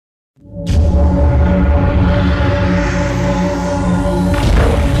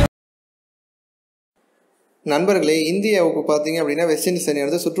நண்பர்களே, இந்தியாவுக்கு பார்த்தீங்க அப்படின்னா வெஸ்ட் இண்டீஸ்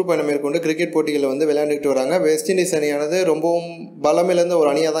அணியானது சுற்றுப்பயணம் மேற்கொண்டு கிரிக்கெட் போட்டிகளில் வந்து விளையாண்டுட்டு வராங்க. வெஸ்ட் இண்டீஸ் அணியானது ரொம்பவும் பலமிழந்த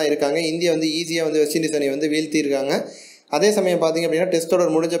ஒரு அணியாக தான் இருக்காங்க. இந்தியா வந்து ஈஸியாக வந்து வெஸ்ட் இண்டீஸ் அணியை வந்து வீழ்த்தியிருக்காங்க. அதே சமயம் பார்த்தீங்க அப்படின்னா டெஸ்ட்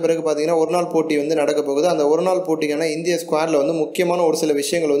தொடர் முடிஞ்ச பிறகு பார்த்தீங்கன்னா ஒரு நாள் போட்டி வந்து நடக்க போகுது. அந்த ஒரு நாள் போட்டிக்கான இந்திய ஸ்குவாடில் வந்து முக்கியமான ஒரு சில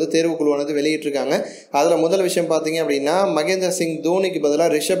விஷயங்கள் வந்து தேர்வுக்குழுவானது வெளியிட்டிருக்காங்க. அதில் முதல் விஷயம் பார்த்தீங்க அப்படின்னா மகேந்திர சிங் தோனிக்கு பதிலாக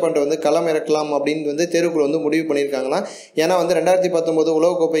ரிஷப் பண்ட் வந்து களம் இறக்கலாம் அப்படின்னு வந்து தேர்வுக்குழு வந்து முடிவு பண்ணியிருக்காங்களாம். ஏன்னா வந்து 2019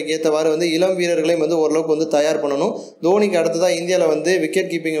 உலகக்கோப்பைக்கு ஏற்றவாறு வந்து இளம் வீரர்களையும் வந்து ஓரளவுக்கு வந்து தயார் பண்ணணும். தோனிக்கு அடுத்ததாக இந்தியாவில் வந்து விக்கெட்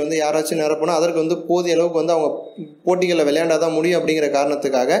கீப்பிங் வந்து யாராச்சும் நிரப்பணும், அதற்கு வந்து போதிய அளவுக்கு வந்து அவங்க போட்டிகளில் விளையாண்டாதான் முடியும் அப்படிங்கிற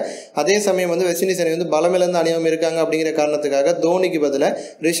காரணத்துக்காக, அதே சமயம் வந்து வெஸ்ட் இண்டீஸ் அணி வந்து பலமிழந்த அணியும் இருக்காங்க அப்படிங்கிற காரணத்துக்காக தோனிக்கு பதிலாக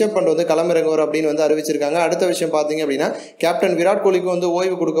ரிஷப் பண்ட் வந்து களமிறங்குவார் அப்படின்னு வந்து அறிவிச்சிருக்காங்க. அடுத்த விஷயம் பார்த்தீங்க அப்படின்னா கேப்டன் விராட் கோலிக்கு வந்து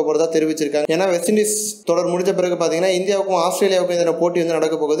ஓய்வு கொடுக்க போகிறதா தெரிவிச்சிருக்காங்க. ஏன்னா வெஸ்ட் இண்டீஸ் தொடர் முடிஞ்ச பிறகு பார்த்தீங்கன்னா இந்தியாவுக்கும் ஆஸ்திரேலியாவுக்கும் இந்த போட்டி வந்து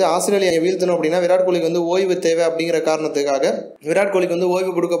நடக்க போகுது. ஆஸ்திரேலியா வீழ்த்தணும் அப்படின்னா விராட் கோலிக்கு வந்து ஓய்வு தேவை அப்படிங்கிற காரணத்துக்காக விராட் கோலிக்கு வந்து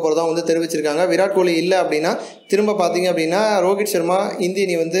ஓய்வு கொடுக்க போகிறதா வந்து தெரிவிச்சிருக்காங்க. விராட் கோலி இல்லை அப்படின்னா திரும்ப பார்த்தீங்க அப்படின்னா ரோஹித் சர்மா இந்திய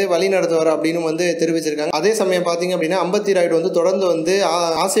அணி வந்து வழி நடத்துவார் அப்படின்னு வந்து தெரிவிச்சிருக்காங்க. அதே சமயம் பார்த்தீங்க அப்படின்னா அம்பத்தி ராயுடு வந்து தொடர்ந்து வந்து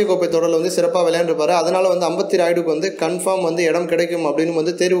ஆசிய கோப்பை தொடரில் வந்து சிறப்பாக விளையாண்டுருப்பாரு. அதனால வந்து அம்பத்தி ராயுடுக்கு வந்து கன்ஃபார்ம் வந்து இடம் கிடைக்கும் அப்படின்னு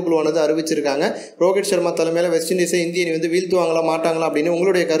வந்து தேர்வுக்குழுவானது அறிவிச்சிருக்காங்க. ரோஹித் சர்மா தலைமையில் வெஸ்ட் இண்டீஸை இந்திய அணி வந்து வீழ்த்துவாங்களா மாட்டாங்களா அப்படின்னு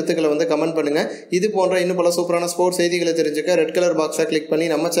உங்களுடைய கருத்துக்களை வந்து கமெண்ட் பண்ணுங்க. இது போன்ற இன்னும் பல சூப்பரான ஸ்போர்ட்ஸ் செய்திகளை தெரிஞ்சுக்க ரெட் கலர் பாக்ஸை கிளிக் பண்ணி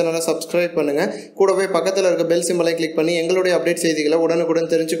நம்ம சேனலை சப்ஸ்கிரைப் பண்ணுங்க. கூடவே பக்கத்தில் இருக்க பெல் சிம்பலை கிளிக் பண்ணி எங்களுடைய அப்டேட் செய்திகளை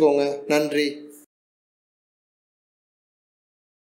உடனுக்குடன் தெரிஞ்சுக்கோங்க. நன்றி.